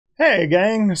Hey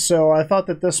gang, so I thought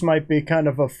that this might be kind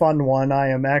of a fun one. I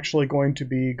am actually going to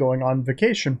be going on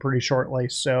vacation pretty shortly,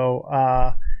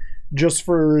 so just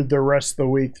for the rest of the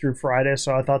week through Friday,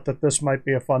 so I thought that this might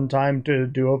be a fun time to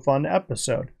do a fun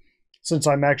episode. Since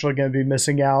I'm actually going to be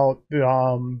missing out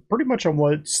pretty much on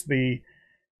what's the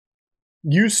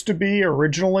used to be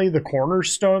originally the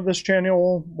cornerstone of this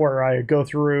channel, where I go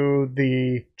through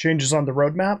the changes on the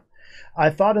roadmap. I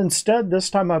thought instead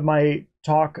this time I might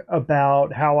talk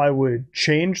about how I would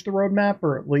change the roadmap,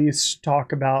 or at least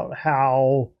talk about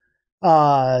how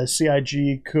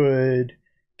CIG could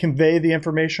convey the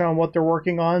information on what they're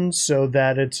working on so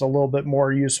that it's a little bit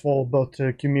more useful both to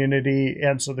the community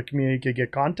and so the community could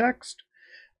get context.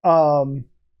 So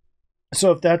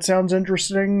if that sounds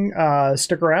interesting,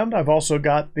 stick around. I've also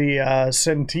got the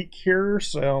Cintiq here,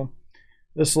 so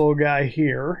this little guy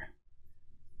here.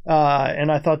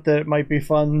 And I thought that it might be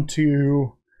fun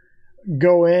to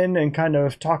go in and kind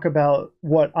of talk about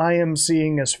what I am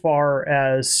seeing as far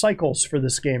as cycles for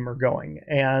this game are going.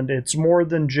 And it's more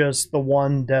than just the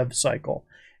one dev cycle.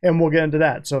 And we'll get into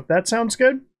that. So if that sounds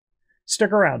good,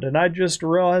 stick around. And I just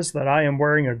realized that I am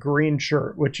wearing a green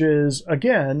shirt, which is,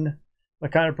 again, the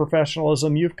kind of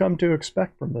professionalism you've come to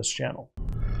expect from this channel.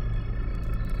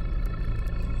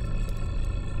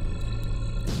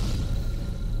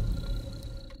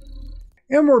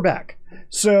 And we're back.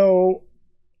 So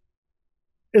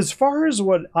as far as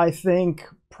what I think,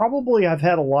 probably I've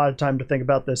had a lot of time to think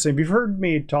about this. And if you've heard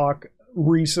me talk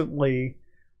recently,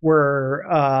 where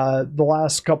the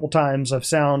last couple times I've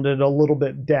sounded a little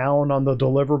bit down on the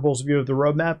deliverables view of the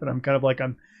roadmap, and I'm kind of like,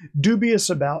 I'm dubious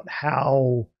about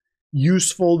how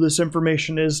useful this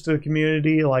information is to the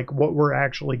community, like what we're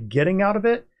actually getting out of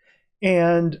it.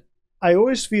 And I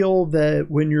always feel that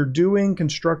when you're doing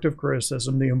constructive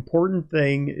criticism, the important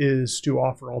thing is to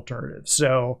offer alternatives.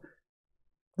 So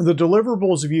the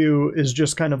deliverables view is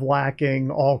just kind of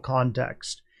lacking all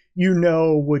context. You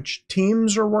know which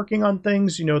teams are working on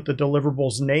things. You know what the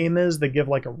deliverables name is. They give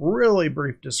like a really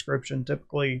brief description,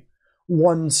 typically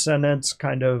one sentence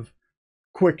kind of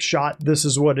quick shot, this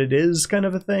is what it is kind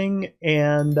of a thing.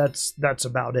 And that's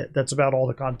about it. That's about all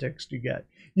the context you get.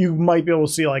 You might be able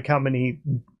to see like how many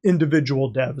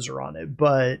individual devs are on it,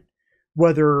 but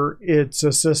whether it's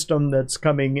a system that's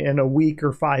coming in a week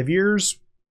or 5 years,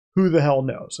 who the hell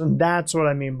knows? And that's what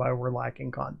I mean by we're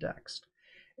lacking context.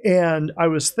 And I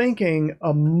was thinking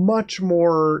a much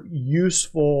more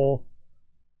useful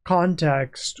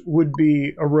context would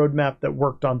be a roadmap that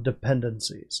worked on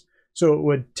dependencies. So it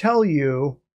would tell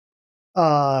you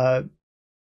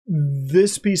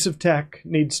this piece of tech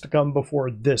needs to come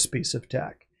before this piece of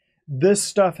tech. This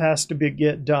stuff has to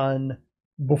get done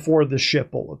before the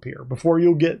ship will appear. Before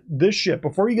you'll get this ship,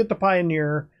 before you get the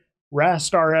Pioneer,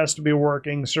 Rastar has to be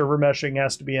working, server meshing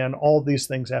has to be in, all these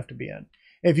things have to be in.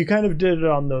 And if you kind of did it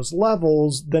on those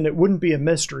levels, then it wouldn't be a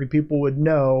mystery. People would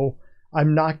know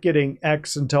I'm not getting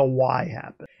X until Y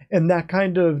happens. And that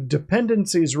kind of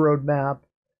dependencies roadmap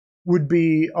would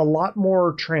be a lot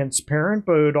more transparent,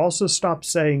 but it would also stop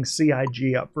setting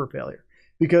CIG up for failure,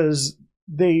 because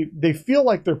they feel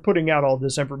like they're putting out all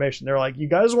this information. They're like, you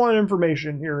guys want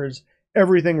information, here is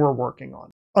everything we're working on.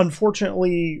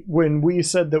 Unfortunately, when we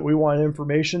said that we wanted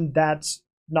information, that's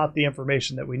not the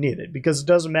information that we needed, because it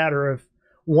doesn't matter if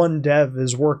one dev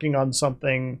is working on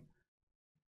something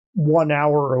 1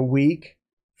 hour a week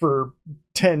for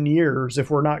 10 years if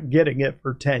we're not getting it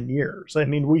for 10 years. I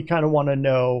mean, we kind of want to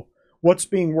know what's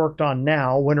being worked on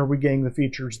now, when are we getting the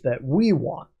features that we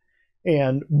want?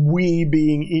 And we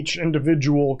being each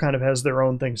individual kind of has their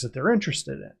own things that they're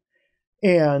interested in.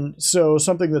 And so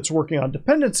something that's working on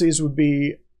dependencies would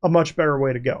be a much better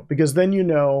way to go, because then you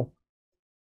know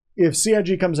if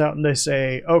CIG comes out and they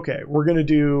say, okay, we're going to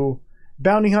do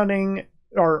bounty hunting,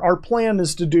 our plan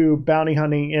is to do bounty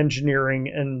hunting, engineering,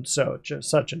 and such and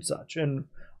such. And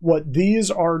what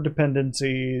these are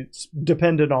dependencies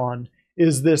dependent on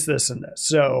is this, this, and this.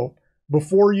 So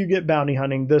before you get bounty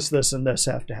hunting, this, and this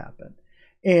have to happen.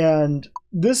 And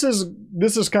this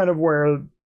is kind of where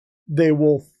they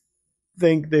will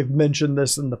think they've mentioned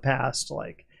this in the past.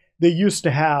 Like they used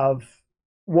to have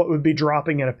what would be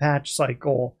dropping in a patch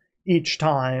cycle each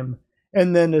time.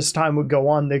 And then as time would go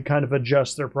on, they'd kind of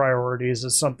adjust their priorities.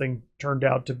 As something turned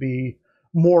out to be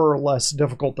more or less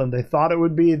difficult than they thought it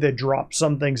would be, they drop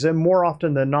some things in. More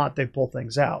often than not, they pull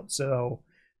things out. So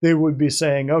they would be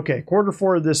saying, okay,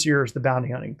 Q4 of this year is the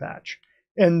bounty hunting patch.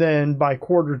 And then by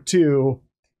Q2,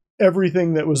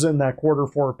 everything that was in that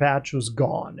Q4 patch was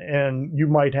gone. And you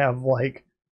might have like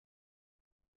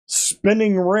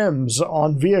spinning rims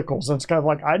on vehicles. And it's kind of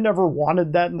like, I never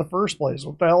wanted that in the first place.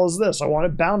 What the hell is this? I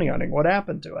wanted bounty hunting. What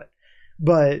happened to it?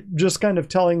 but just kind of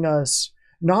telling us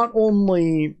not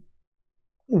only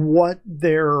what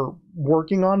they're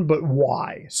working on, but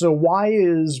why. So why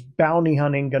is bounty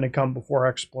hunting going to come before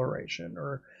exploration?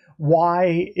 Or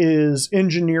why is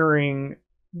engineering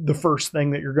the first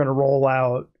thing that you're going to roll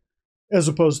out as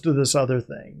opposed to this other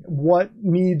thing? What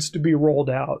needs to be rolled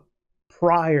out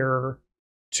prior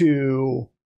to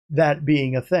that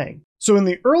being a thing? So in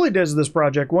the early days of this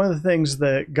project, one of the things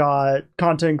that got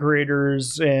content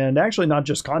creators, and actually not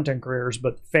just content creators,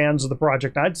 but fans of the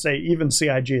project, I'd say even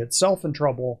CIG itself, in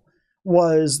trouble,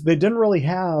 was they didn't really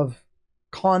have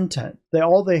content.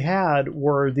 All they had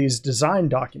were these design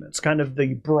documents, kind of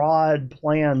the broad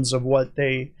plans of what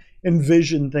they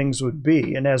envisioned things would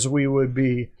be. And as we would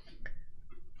be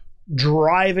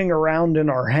driving around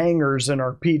in our hangars and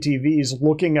our PTVs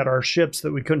looking at our ships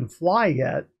that we couldn't fly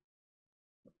yet,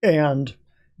 and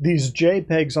these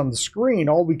JPEGs on the screen,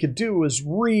 all we could do was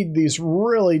read these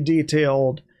really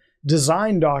detailed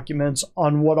design documents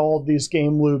on what all of these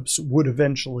game loops would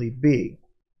eventually be.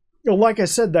 Like I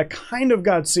said, that kind of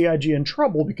got CIG in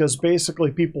trouble because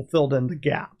basically people filled in the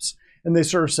gaps. And they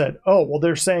sort of said, oh, well,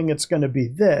 they're saying it's going to be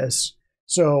this,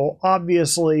 so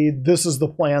obviously this is the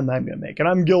plan that I'm going to make. And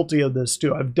I'm guilty of this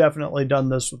too. I've definitely done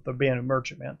this with the Banu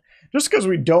Merchantman. Just because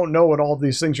we don't know what all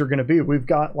these things are going to be, we've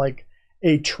got like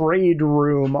a trade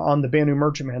room on the Banu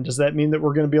Merchantman. Does that mean that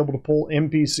we're going to be able to pull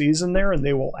NPCs in there and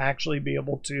they will actually be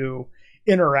able to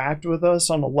interact with us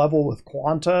on a level with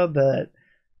Quanta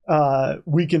that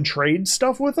we can trade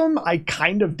stuff with them? I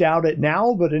kind of doubt it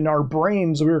now, but in our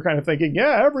brains, we were kind of thinking,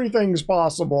 yeah, everything's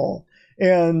possible.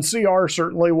 And CR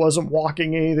certainly wasn't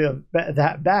walking any of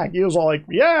that back. He was all like,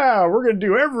 yeah, we're going to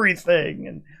do everything.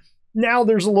 And now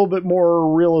there's a little bit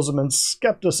more realism and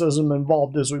skepticism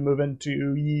involved as we move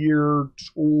into year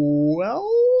 12.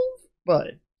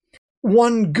 But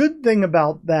one good thing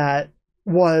about that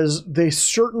was they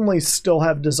certainly still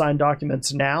have design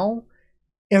documents now.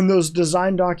 And those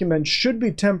design documents should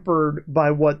be tempered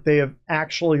by what they have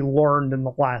actually learned in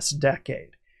the last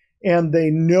decade. And they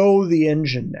know the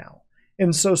engine now.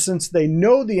 And so since they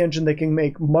know the engine, they can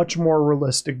make much more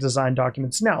realistic design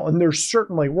documents now. And they're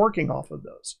certainly working off of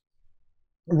those.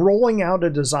 Rolling out a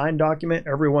design document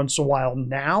every once in a while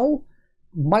now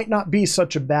might not be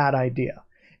such a bad idea,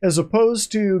 as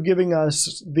opposed to giving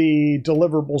us the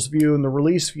deliverables view and the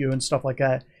release view and stuff like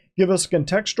that. Give us a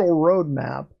contextual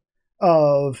roadmap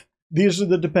of these are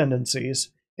the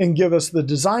dependencies and give us the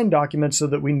design document so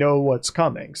that we know what's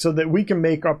coming, so that we can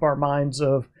make up our minds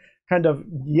of kind of,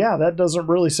 yeah, that doesn't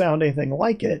really sound anything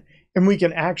like it. And we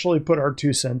can actually put our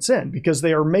 2 cents in because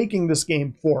they are making this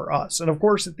game for us. And of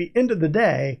course, at the end of the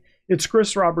day, it's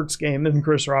Chris Roberts' game and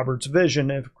Chris Roberts' vision.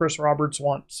 If Chris Roberts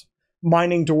wants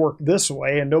mining to work this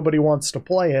way and nobody wants to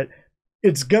play it,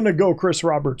 it's going to go Chris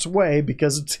Roberts' way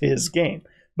because it's his game.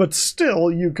 But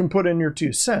still, you can put in your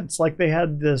 2 cents. Like they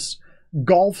had this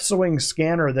golf swing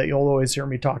scanner that you'll always hear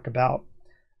me talk about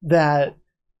that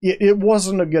it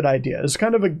wasn't a good idea. It's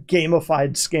kind of a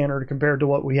gamified scanner compared to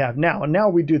what we have now. And now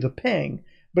we do the ping,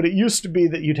 but it used to be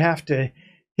that you'd have to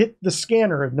hit the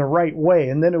scanner in the right way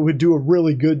and then it would do a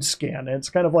really good scan. And it's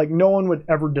kind of like no one would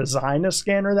ever design a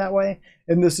scanner that way.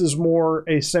 And this is more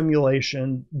a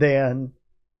simulation than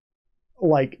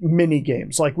like mini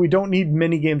games. Like we don't need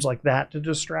mini games like that to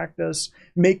distract us.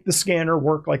 Make the scanner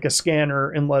work like a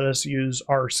scanner and let us use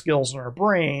our skills and our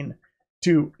brain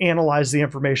to analyze the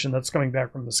information that's coming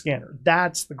back from the scanner.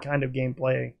 That's the kind of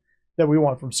gameplay that we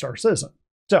want from Star Citizen.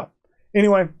 So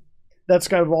anyway, that's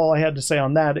kind of all I had to say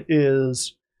on that.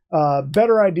 Is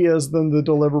better ideas than the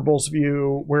deliverables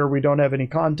view where we don't have any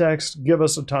context. Give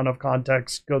us a ton of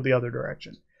context, go the other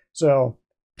direction. So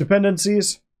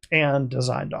dependencies and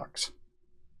design docs.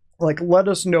 Like, let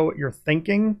us know what you're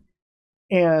thinking,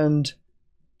 and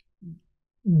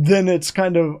then it's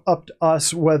kind of up to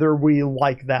us whether we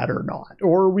like that or not.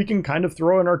 Or we can kind of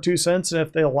throw in our 2 cents, and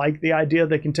if they like the idea,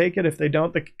 they can take it. If they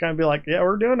don't, they can kind of be like, yeah,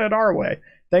 we're doing it our way.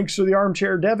 Thanks for the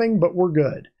armchair deving, but we're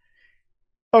good.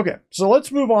 Okay, so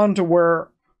let's move on to where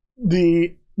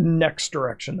the next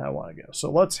direction I want to go.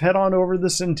 So let's head on over to the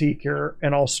Cintiq here,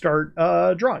 and I'll start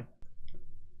drawing.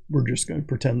 We're just going to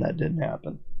pretend that didn't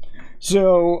happen.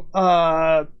 So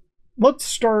let's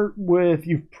start with,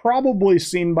 you've probably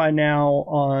seen by now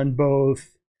on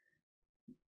both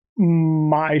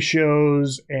my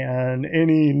shows and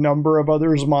any number of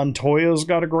others, Montoya's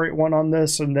got a great one on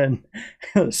this, and then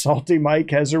Salty Mike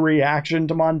has a reaction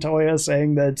to Montoya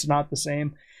saying that it's not the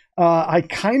same. I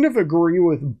kind of agree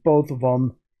with both of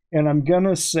them, and I'm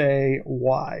gonna say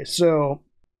why. So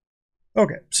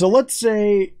okay, so let's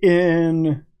say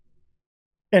in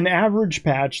an average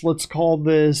patch, let's call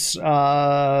this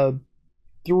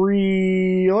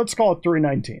let's call it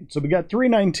 319. So we got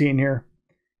 319 here.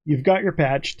 You've got your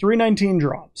patch. 319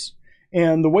 drops.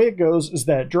 And the way it goes is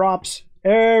that it drops.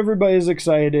 Everybody's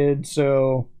excited.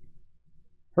 So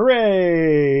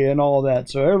hooray and all that.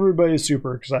 So everybody's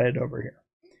super excited over here.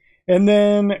 And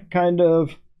then kind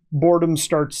of boredom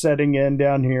starts setting in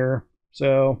down here.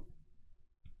 So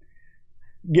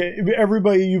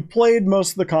everybody, you've played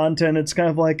most of the content. It's kind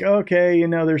of like, okay, you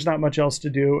know, there's not much else to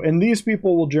do. And these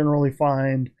people will generally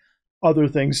find other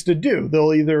things to do.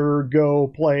 They'll either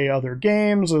go play other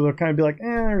games, or they'll kind of be like,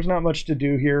 there's not much to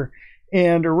do here.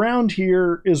 And around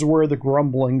here is where the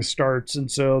grumbling starts. And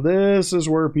so this is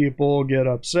where people get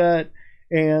upset,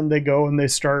 and they go and they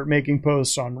start making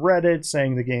posts on Reddit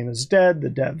saying the game is dead, the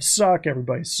devs suck,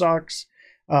 everybody sucks.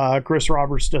 Chris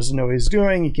Roberts doesn't know what he's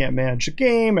doing, he can't manage the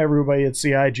game, everybody at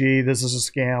CIG, this is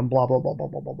a scam, blah, blah, blah, blah,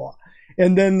 blah, blah, blah.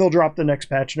 And then they'll drop the next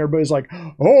patch, and everybody's like,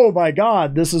 oh my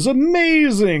god, this is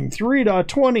amazing!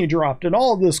 3.20 dropped, and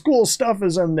all this cool stuff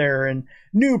is in there, and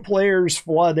new players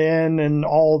flood in, and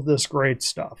all of this great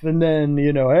stuff. And then,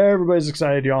 you know, everybody's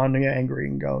excited, yawning, angry,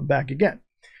 and going back again.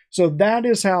 So that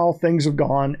is how things have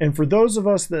gone. And for those of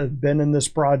us that have been in this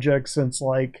project since,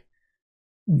 like,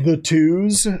 the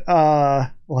twos,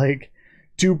 like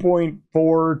 2.4,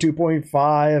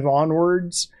 2.5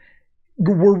 onwards,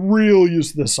 we're real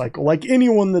used to this cycle. Like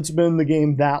anyone that's been in the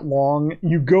game that long,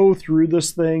 you go through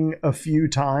this thing a few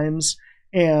times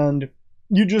and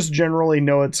you just generally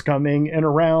know it's coming. And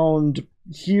around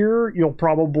here, you'll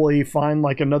probably find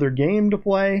like another game to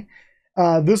play.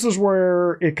 This is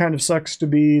where it kind of sucks to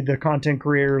be the content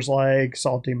creators like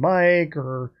Salty Mike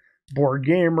or Board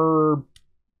Gamer,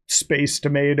 Space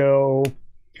Tomato,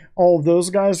 all of those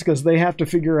guys, because they have to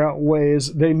figure out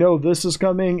ways. They know this is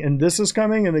coming and this is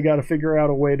coming, and they got to figure out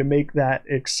a way to make that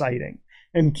exciting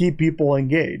and keep people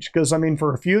engaged. Because I mean,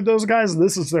 for a few of those guys,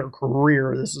 this is their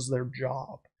career, this is their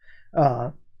job.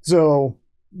 So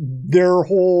their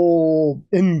whole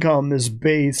income is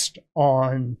based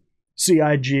on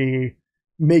CIG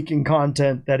making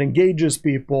content that engages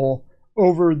people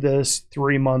over this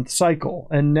 3-month cycle.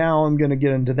 And now I'm going to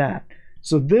get into that.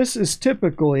 So this is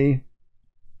typically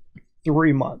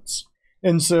 3 months.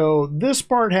 And so this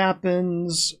part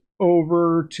happens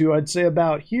over to, I'd say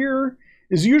about here,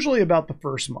 is usually about the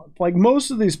first month. Like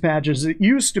most of these patches, it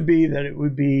used to be that it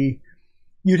would be,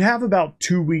 you'd have about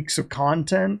 2 weeks of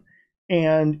content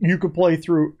and you could play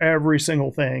through every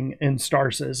single thing in Star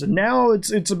Citizen. Now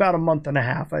it's about a month and a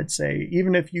half, I'd say.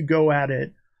 Even if you go at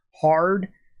it hard,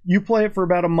 you play it for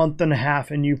about a month and a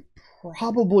half and you've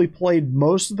probably played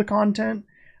most of the content.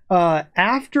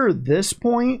 After this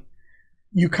point,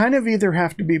 you kind of either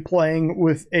have to be playing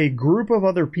with a group of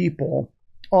other people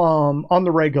on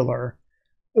the regular,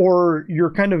 or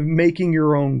you're kind of making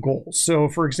your own goals. So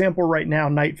for example, right now,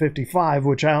 Night 55,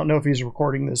 which I don't know if he's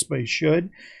recording this, but he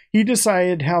should, he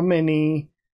decided how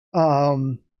many,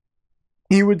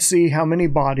 he would see how many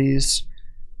bodies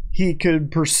he could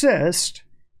persist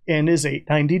in his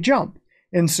 890 jump.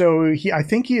 And so I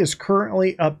think he is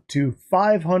currently up to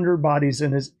 500 bodies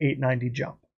in his 890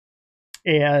 jump.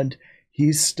 And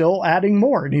he's still adding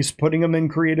more, and he's putting them in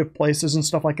creative places and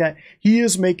stuff like that. He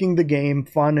is making the game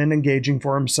fun and engaging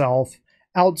for himself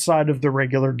outside of the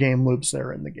regular game loops that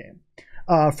are in the game.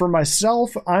 For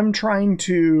myself, I'm trying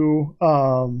to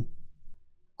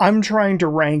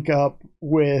rank up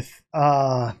with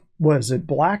what is it,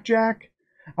 Blackjack?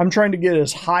 I'm trying to get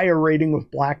as high a rating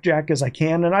with Blackjack as I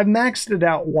can, and I've maxed it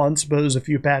out once, but it was a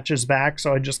few patches back,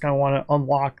 so I just kind of want to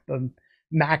unlock the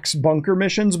max bunker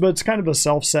missions, but it's kind of a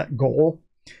self-set goal.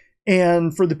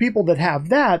 And for the people that have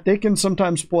that, they can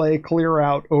sometimes play clear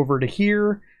out over to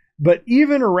here, but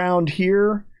even around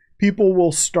here, people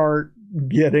will start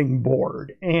getting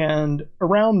bored. And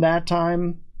around that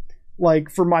time, like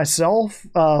for myself,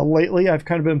 lately I've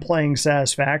kind of been playing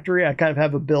Satisfactory. I kind of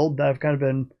have a build that I've kind of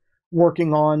been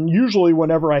working on, usually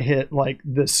whenever I hit like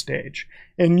this stage.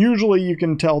 And usually you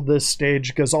can tell this stage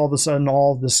because all of a sudden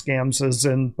all the scams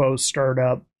and posts start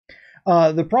up.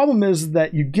 The problem is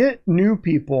that you get new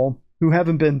people who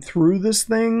haven't been through this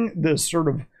thing, this sort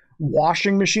of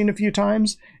washing machine a few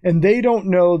times, and they don't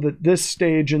know that this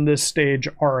stage and this stage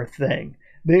are a thing.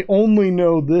 They only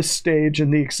know this stage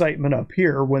and the excitement up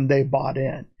here when they bought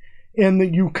in. And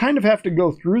that you kind of have to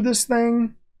go through this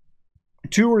thing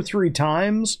 2 or 3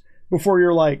 times before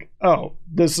you're like, oh,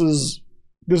 this is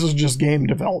just game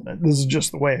development. This is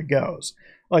just the way it goes.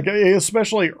 Like,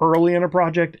 especially early in a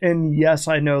project. And yes,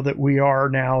 I know that we are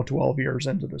now 12 years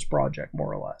into this project,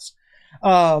 more or less.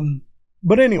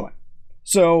 But anyway,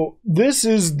 so this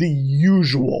is the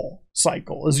usual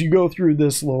cycle as you go through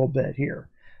this little bit here.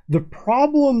 The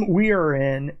problem we are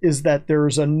in is that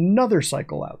there's another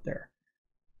cycle out there.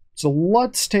 So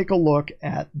let's take a look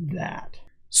at that.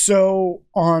 So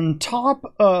on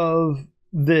top of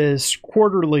this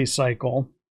quarterly cycle,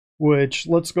 which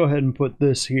let's go ahead and put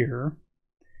this here,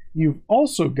 you've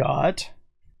also got,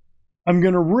 I'm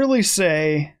going to really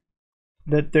say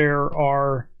that there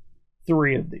are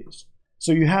 3 of these.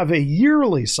 So you have a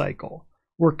yearly cycle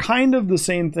where kind of the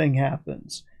same thing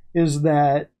happens, is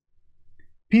that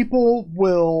people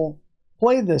will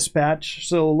play this patch.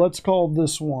 So let's call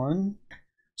this one.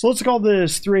 So let's call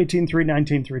this 318,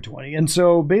 319, 320. And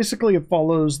so basically it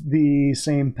follows the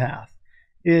same path.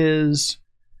 Is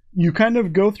you kind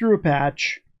of go through a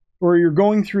patch, or you're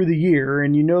going through the year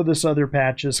and you know this other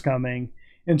patch is coming.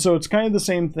 And so it's kind of the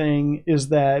same thing, is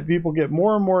that people get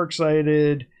more and more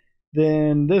excited.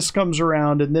 Then this comes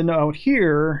around, and then out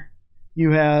here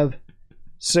you have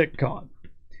SitCon.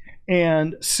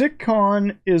 And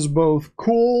SitCon is both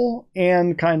cool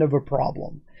and kind of a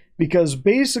problem, because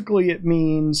basically it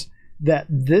means that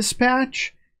this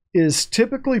patch is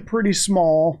typically pretty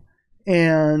small,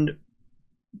 and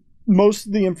most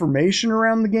of the information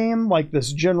around the game, like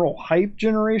this general hype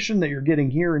generation that you're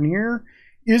getting here and here,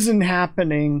 isn't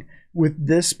happening with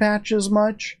this patch as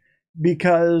much,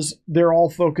 because they're all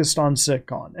focused on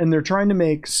SitCon, and they're trying to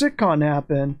make SitCon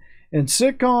happen. And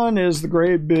SitCon is the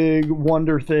great big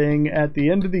wonder thing at the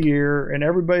end of the year, and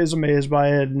everybody's amazed by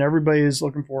it, and everybody's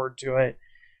looking forward to it.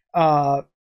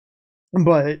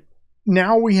 But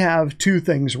now we have 2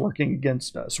 things working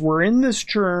against us. We're in this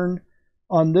churn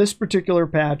on this particular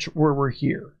patch where we're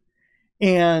here.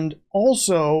 And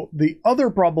also the other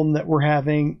problem that we're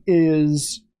having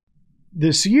is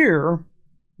this year,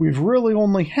 we've really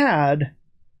only had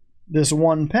this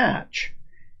one patch.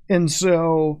 And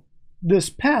so this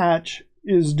patch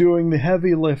is doing the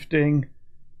heavy lifting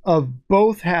of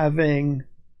both having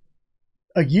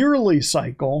a yearly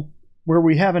cycle where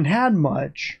we haven't had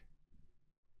much,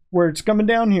 where it's coming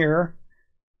down here.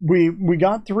 We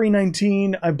got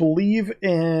 319, I believe,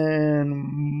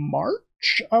 in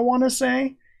March, I want to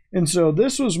say. And so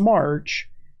this was March.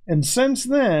 And since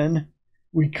then,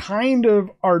 we kind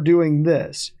of are doing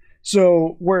this.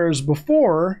 So whereas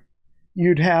before,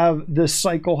 you'd have this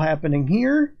cycle happening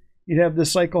here, you'd have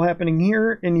this cycle happening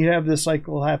here, and you'd have this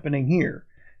cycle happening here.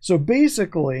 So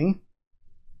basically,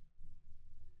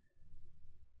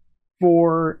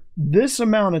 for this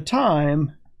amount of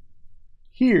time,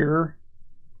 here,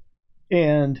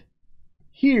 and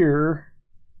here,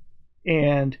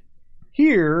 and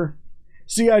here,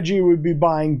 CIG would be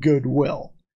buying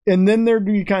goodwill. And then there'd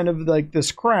be kind of like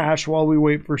this crash while we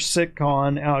wait for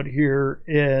SitCon out here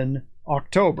in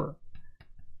October.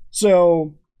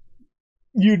 So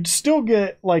you'd still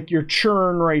get like your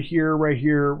churn right here, right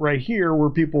here, right here, where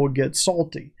people would get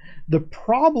salty. The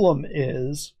problem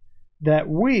is that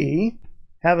we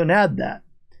haven't had that.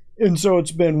 And so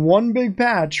it's been one big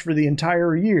patch for the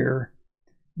entire year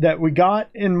that we got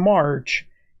in March,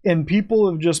 and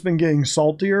people have just been getting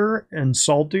saltier and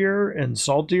saltier and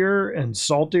saltier and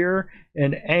saltier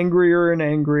and angrier and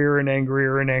angrier and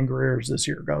angrier and angrier as this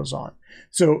year goes on.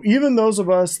 So even those of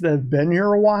us that have been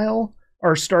here a while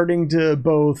are starting to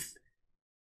both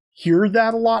hear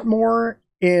that a lot more,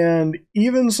 and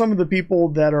even some of the people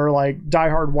that are like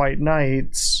diehard White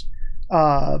Knights,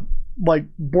 like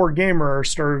Board Gamer, are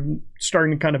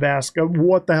starting to kind of ask,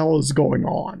 what the hell is going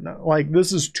on? Like,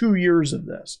 this is 2 years of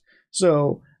this.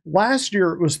 So last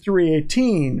year it was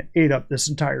 318 ate up this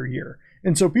entire year.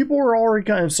 And so people were already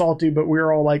kind of salty, but we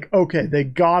were all like, okay, they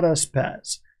got us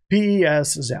PES.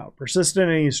 PES is out. Persistent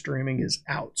AE streaming is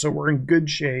out. So we're in good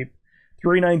shape.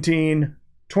 319,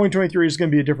 2023 is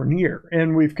going to be a different year.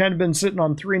 And we've kind of been sitting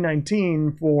on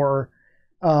 319 for,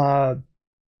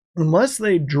 unless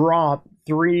they drop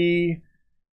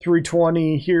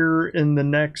 320 here in the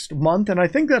next month, and I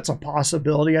think that's a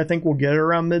possibility. I think we'll get it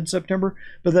around mid-September,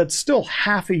 but that's still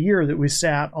half a year that we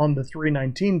sat on the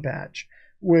 319 patch,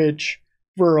 which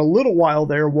for a little while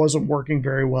there wasn't working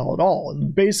very well at all.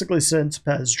 And basically since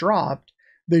PES dropped,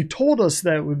 they told us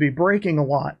that it would be breaking a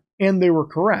lot, and they were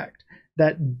correct.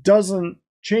 That doesn't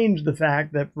change the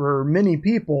fact that for many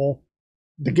people,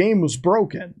 the game was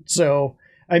broken. So,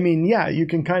 I mean, yeah, you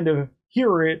can kind of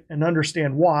hear it and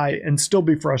understand why and still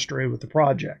be frustrated with the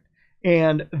project.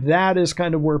 And that is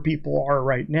kind of where people are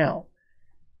right now.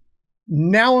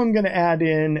 Now I'm going to add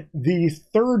in the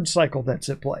third cycle that's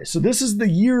at play. So this is the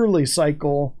yearly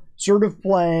cycle, sort of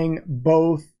playing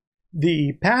both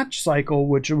the patch cycle,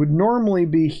 which would normally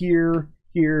be here,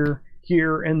 here,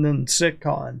 here, and then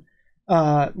SitCon.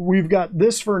 We've got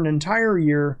this for an entire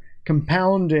year,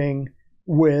 compounding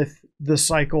with the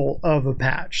cycle of a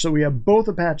patch. So we have both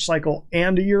a patch cycle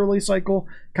and a yearly cycle,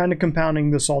 kind of compounding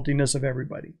the saltiness of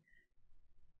everybody.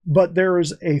 But there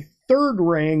is a third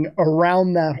ring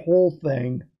around that whole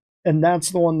thing, and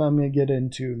that's the one that I'm going to get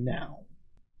into now.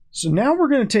 So now we're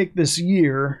going to take this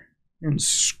year and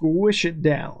squish it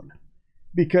down,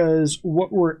 because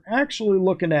what we're actually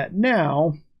looking at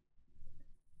now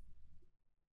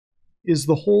is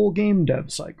the whole game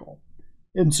dev cycle.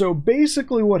 And so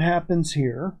basically what happens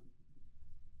here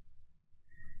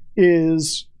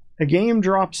is a game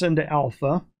drops into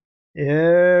alpha.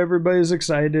 Everybody's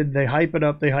excited. They hype it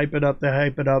up, they hype it up, they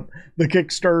hype it up. The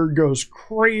Kickstarter goes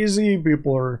crazy.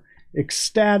 People are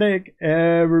ecstatic.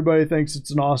 Everybody thinks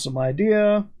it's an awesome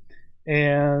idea.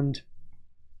 And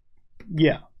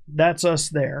yeah, that's us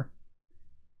there.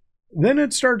 Then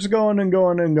it starts going and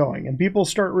going and going. And people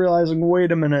start realizing,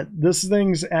 wait a minute, this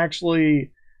thing's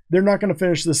actually, they're not going to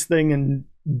finish this thing in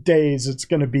days. It's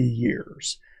going to be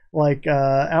years. Like,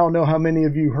 I don't know how many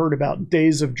of you heard about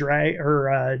Days of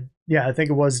yeah, I think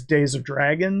it was Days of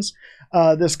Dragons.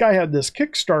 This guy had this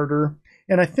Kickstarter,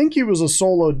 and I think he was a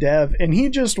solo dev, and he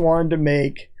just wanted to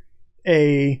make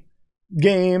a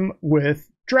game with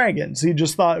dragons. He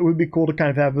just thought it would be cool to kind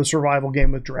of have a survival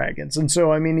game with dragons. And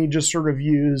so, I mean, he just sort of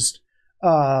used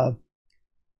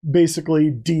basically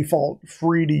default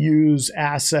free to use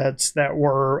assets that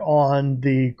were on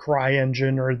the Cry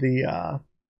engine, or the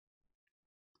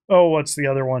what's the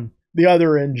other one? The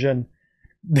other engine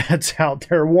that's out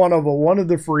there, one of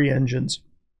the free engines.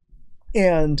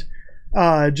 And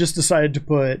just decided to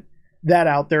put that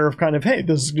out there of kind of, hey,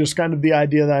 this is just kind of the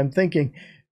idea that I'm thinking.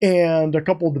 And a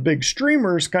couple of the big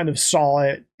streamers kind of saw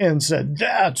it and said,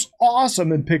 that's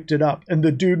awesome, and picked it up. And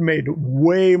the dude made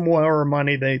way more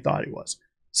money than he thought he was.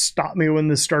 Stop me when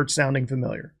this starts sounding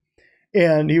familiar.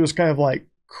 And he was kind of like,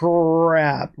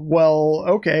 crap, well,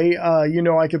 okay,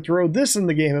 I could throw this in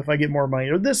the game if I get more money,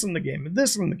 or this in the game, and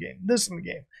this in the game, this in the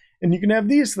game. And you can have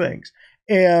these things.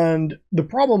 And the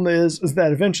problem is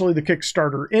that eventually the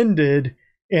Kickstarter ended,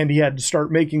 and he had to start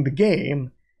making the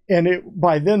game. And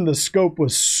by then the scope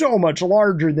was so much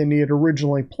larger than he had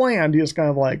originally planned. He was kind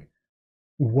of like,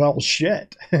 well,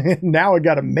 shit, now I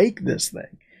got to make this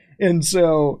thing. And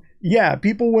so, yeah,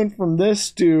 people went from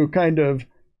this to kind of,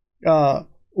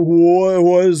 what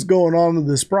was going on with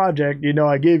this project?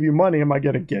 I gave you money. Am I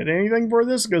going to get anything for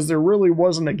this? Because there really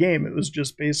wasn't a game. It was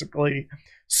just basically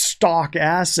stock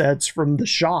assets from the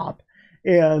shop.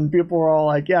 And people were all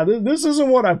like, yeah, this isn't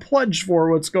what I pledged for.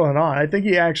 What's going on? I think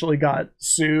he actually got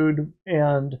sued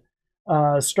and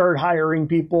started hiring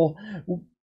people.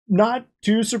 Not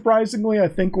too surprisingly, I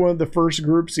think one of the first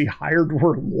groups he hired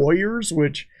were lawyers,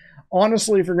 which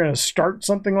honestly, if you're going to start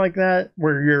something like that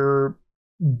where you're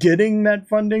getting that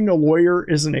funding, a lawyer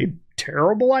isn't a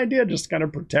terrible idea. Just kind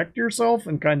of protect yourself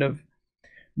and kind of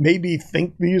maybe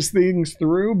think these things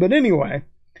through. But anyway,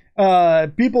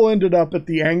 people ended up at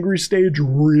the angry stage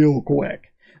real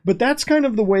quick. But that's kind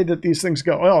of the way that these things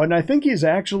go. Oh, and I think he's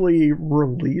actually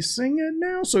releasing it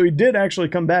now. So he did actually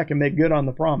come back and make good on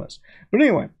the promise. But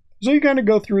anyway, so you kind of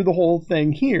go through the whole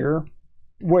thing here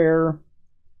where,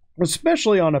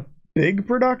 especially on a big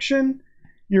production,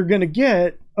 you're going to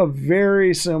get a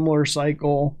very similar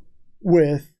cycle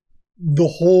with the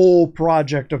whole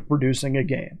project of producing a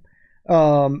game.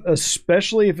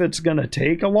 Especially if it's going to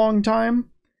take a long time,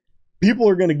 people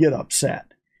are going to get upset.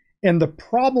 And the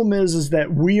problem is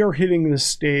that we are hitting this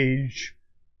stage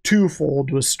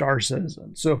twofold with Star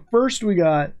Citizen. So first we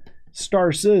got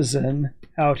Star Citizen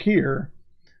out here,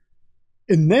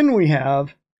 and then we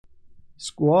have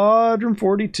Squadron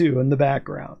 42 in the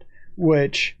background,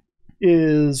 which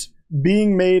is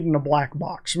being made in a black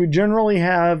box. We generally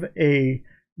have a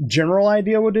general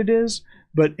idea what it is,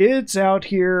 but it's out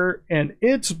here and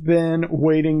it's been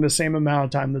waiting the same amount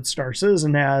of time that Star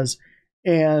Citizen has.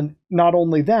 And not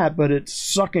only that, but it's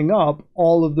sucking up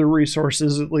all of the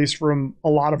resources, at least from a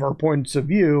lot of our points of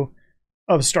view,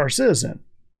 of Star Citizen.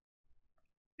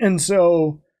 And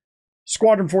so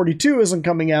Squadron 42 isn't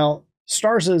coming out,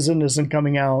 Star Citizen isn't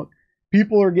coming out.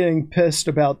 People are getting pissed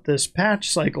about this patch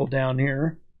cycle down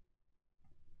here,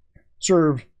 sort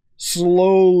of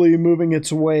slowly moving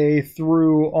its way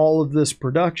through all of this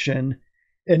production.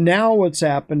 And now what's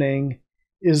happening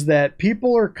is that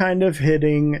people are kind of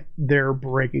hitting their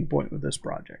breaking point with this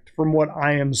project. From what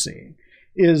I am seeing,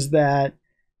 is that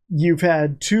you've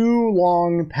had 2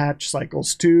 long patch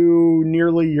cycles, 2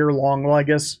 nearly year-long, well, I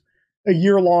guess a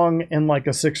year-long and like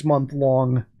a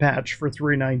 6-month-long patch for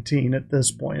 3.19 at this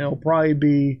point. It'll probably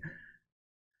be,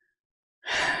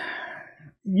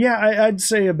 yeah, I'd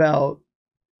say about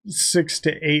 6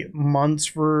 to 8 months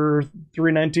for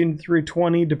 319 to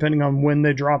 320, depending on when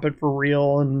they drop it for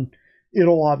real, and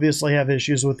it'll obviously have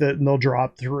issues with it, and they'll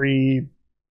drop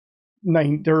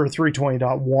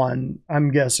 320.1,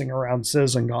 I'm guessing, around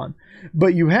SysNCon.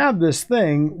 But you have this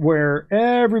thing where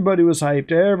everybody was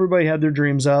hyped, everybody had their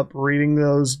dreams up, reading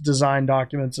those design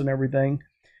documents and everything.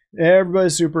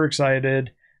 Everybody's super excited.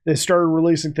 They started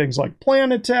releasing things like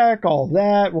Planet Tech, all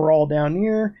that. We're all down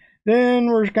here. Then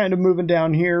we're kind of moving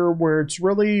down here where it's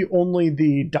really only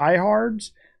the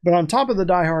diehards. But on top of the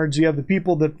diehards, you have the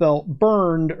people that felt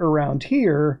burned around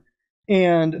here.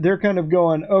 And they're kind of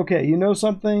going, okay, you know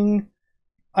something?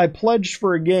 I pledged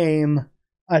for a game.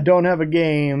 I don't have a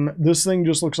game. This thing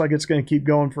just looks like it's going to keep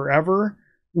going forever.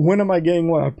 When am I getting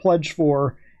what I pledged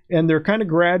for? And they're kind of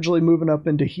gradually moving up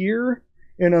into here.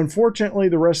 And unfortunately,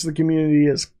 the rest of the community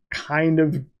is kind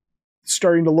of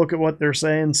starting to look at what they're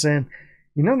saying,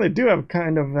 you know, they do have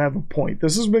a point.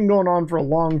 This has been going on for a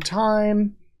long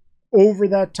time. Over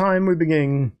that time, we've been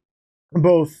getting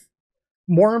both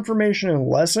more information and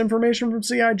less information from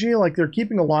CIG. Like, they're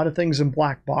keeping a lot of things in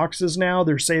black boxes now.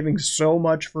 They're saving so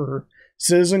much for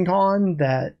SysNCon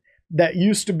that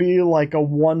used to be like a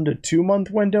 1 to 2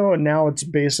 month window, and now it's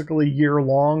basically year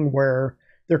long, where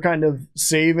they're kind of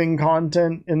saving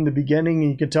content in the beginning,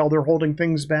 and you can tell they're holding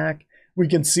things back. We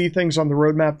can see things on the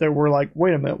roadmap that we're like,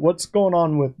 wait a minute, what's going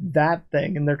on with that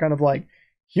thing? And they're kind of like,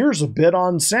 here's a bit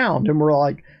on sound. And we're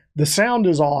like, the sound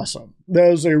is awesome.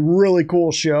 That is a really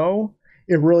cool show.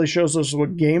 It really shows us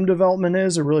what game development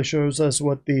is. It really shows us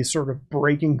what the sort of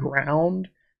breaking ground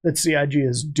that CIG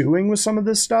is doing with some of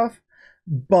this stuff.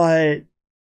 But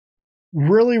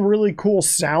really, really cool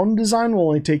sound design will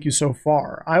only take you so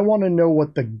far. I want to know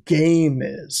what the game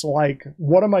is. Like,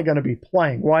 what am I going to be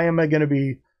playing? Why am I going to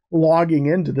be logging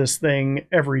into this thing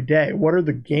every day? What are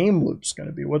the game loops going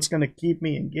to be? What's going to keep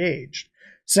me engaged?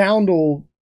 Sound will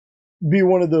be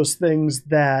one of those things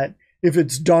that if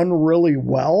it's done really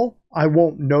well, I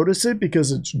won't notice it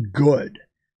because it's good.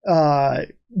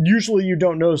 Usually you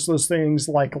don't notice those things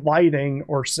like lighting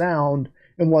or sound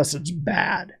unless it's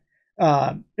bad.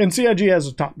 And CIG has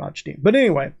a top-notch team. But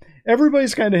anyway,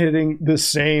 everybody's kind of hitting the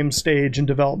same stage in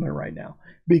development right now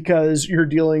because you're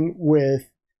dealing with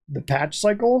the patch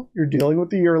cycle, you're dealing with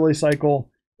the yearly cycle,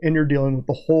 and you're dealing with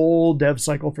the whole dev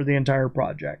cycle for the entire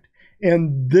project.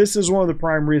 And this is one of the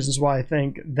prime reasons why I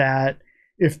think that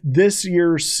if this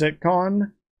year's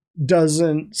SitCon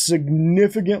doesn't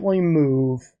significantly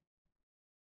move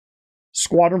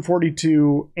Squadron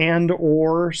 42 and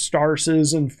or Star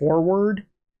Citizen forward,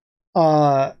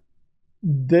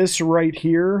 this right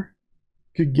here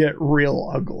could get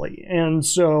real ugly. And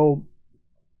so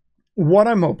what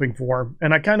I'm hoping for,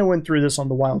 and I kind of went through this on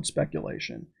the wild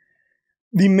speculation,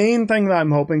 the main thing that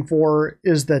I'm hoping for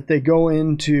is that they go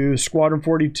into Squadron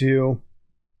 42,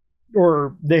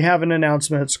 or they have an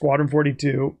announcement at Squadron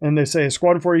 42, and they say,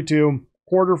 Squadron 42,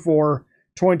 Q4,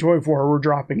 2024, we're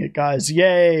dropping it, guys.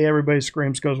 Yay, everybody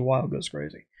screams, goes wild, goes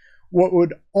crazy. What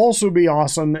would also be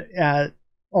awesome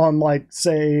on, like,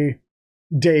 say,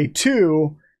 day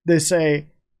 2, they say,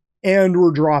 and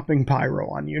we're dropping Pyro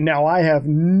on you. Now, I have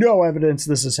no evidence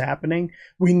this is happening.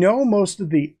 We know most of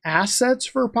the assets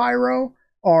for Pyro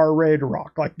are ready to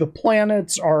rock. Like, the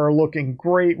planets are looking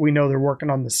great. We know they're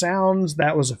working on the sounds.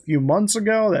 That was a few months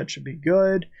ago. That should be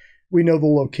good. We know the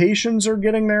locations are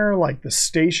getting there, like the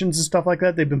stations and stuff like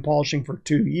that. They've been polishing for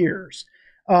 2 years.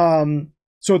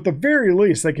 So at the very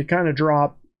least, they could kind of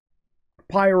drop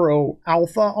Pyro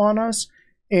Alpha on us,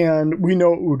 and we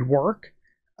know it would work.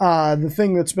 The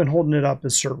thing that's been holding it up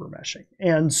is server meshing.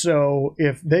 And so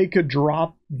if they could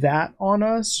drop that on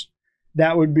us,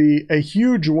 that would be a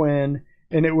huge win,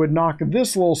 and it would knock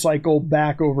this little cycle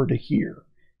back over to here.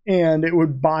 And it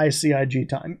would buy CIG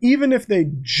time. Even if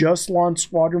they just launched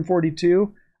Squadron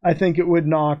 42, I think it would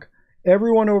knock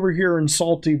everyone over here in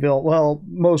Saltyville, well,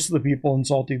 most of the people in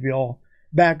Saltyville,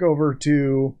 back over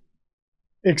to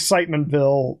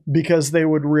Excitementville, because they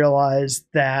would realize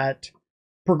that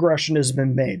progression has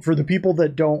been made. For the people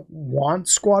that don't want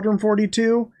Squadron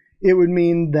 42, it would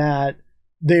mean that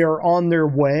they are on their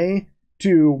way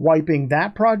to wiping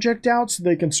that project out so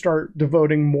they can start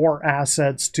devoting more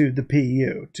assets to the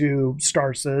PU, to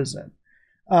Star Citizen.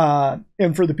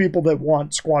 And for the people that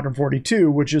want Squadron 42,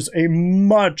 which is a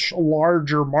much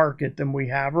larger market than we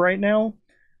have right now,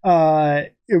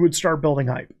 it would start building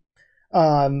hype.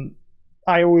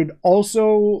 I would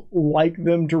also like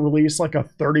them to release like a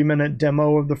 30-minute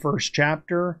demo of the first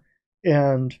chapter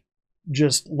and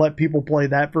just let people play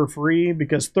that for free,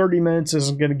 because 30 minutes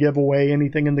isn't going to give away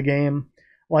anything in the game.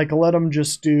 Like, let them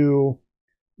just do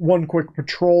one quick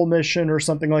patrol mission or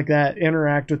something like that,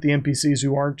 interact with the NPCs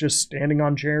who aren't just standing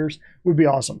on chairs, would be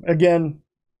awesome. Again,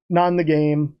 not in the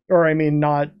game, or I mean,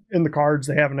 not in the cards.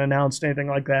 They haven't announced anything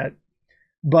like that.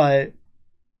 But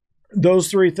those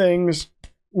three things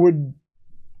would,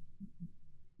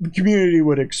 the community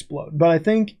would explode. But I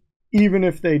think even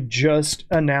if they just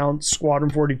announce Squadron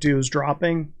 42 is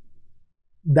dropping,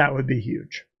 that would be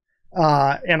huge.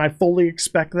 And I fully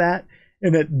expect that.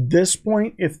 And at this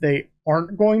point, if they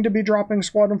aren't going to be dropping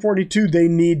Squadron 42, they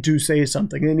need to say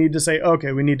something. They need to say,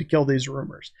 okay, we need to kill these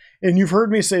rumors. And you've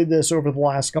heard me say this over the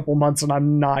last couple months, and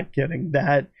I'm not kidding,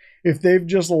 that if they've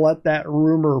just let that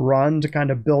rumor run to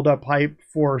kind of build up hype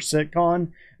for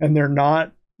SitCon, and they're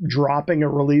not dropping a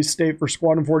release date for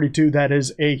Squadron 42, that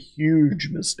is a huge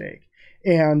mistake.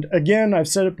 And again, I've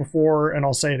said it before, and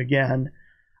I'll say it again,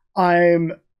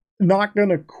 I'm not going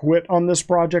to quit on this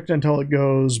project until it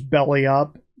goes belly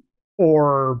up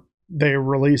or they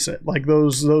release it. Like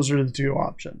those are the two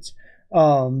options.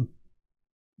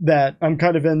 That I'm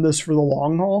kind of in this for the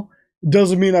long haul.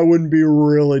 Doesn't mean I wouldn't be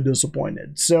really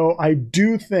disappointed. So I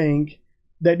do think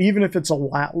that even if it's a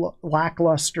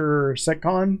lackluster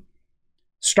SitCon,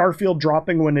 Starfield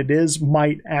dropping when it is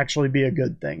might actually be a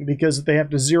good thing, because if they have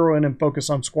to zero in and focus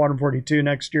on Squadron 42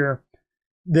 next year,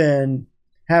 then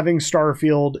having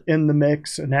Starfield in the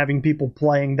mix and having people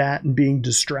playing that and being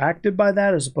distracted by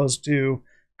that, as opposed to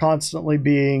constantly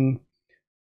being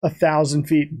 1,000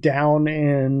 feet down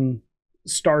in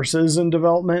Star Citizen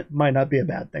development, might not be a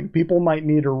bad thing. People might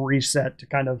need a reset to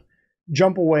kind of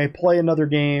jump away, play another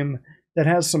game that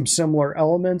has some similar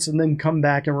elements, and then come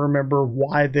back and remember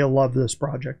why they love this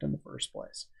project in the first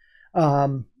place.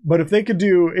 But if they could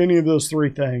do any of those three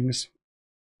things,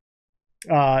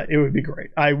 it would be great.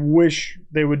 I wish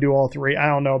they would do all three. I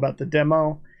don't know about the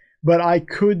demo, but I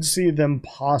could see them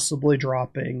possibly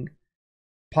dropping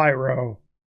Pyro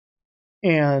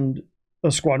and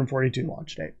a Squadron 42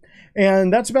 launch date.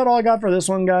 And that's about all I got for this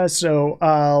one, guys. So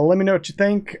let me know what you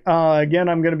think. Again,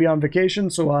 I'm going to be on vacation,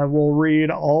 so I will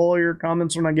read all your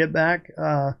comments when I get back.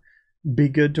 Be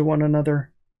good to one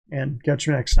another, and catch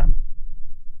you next time.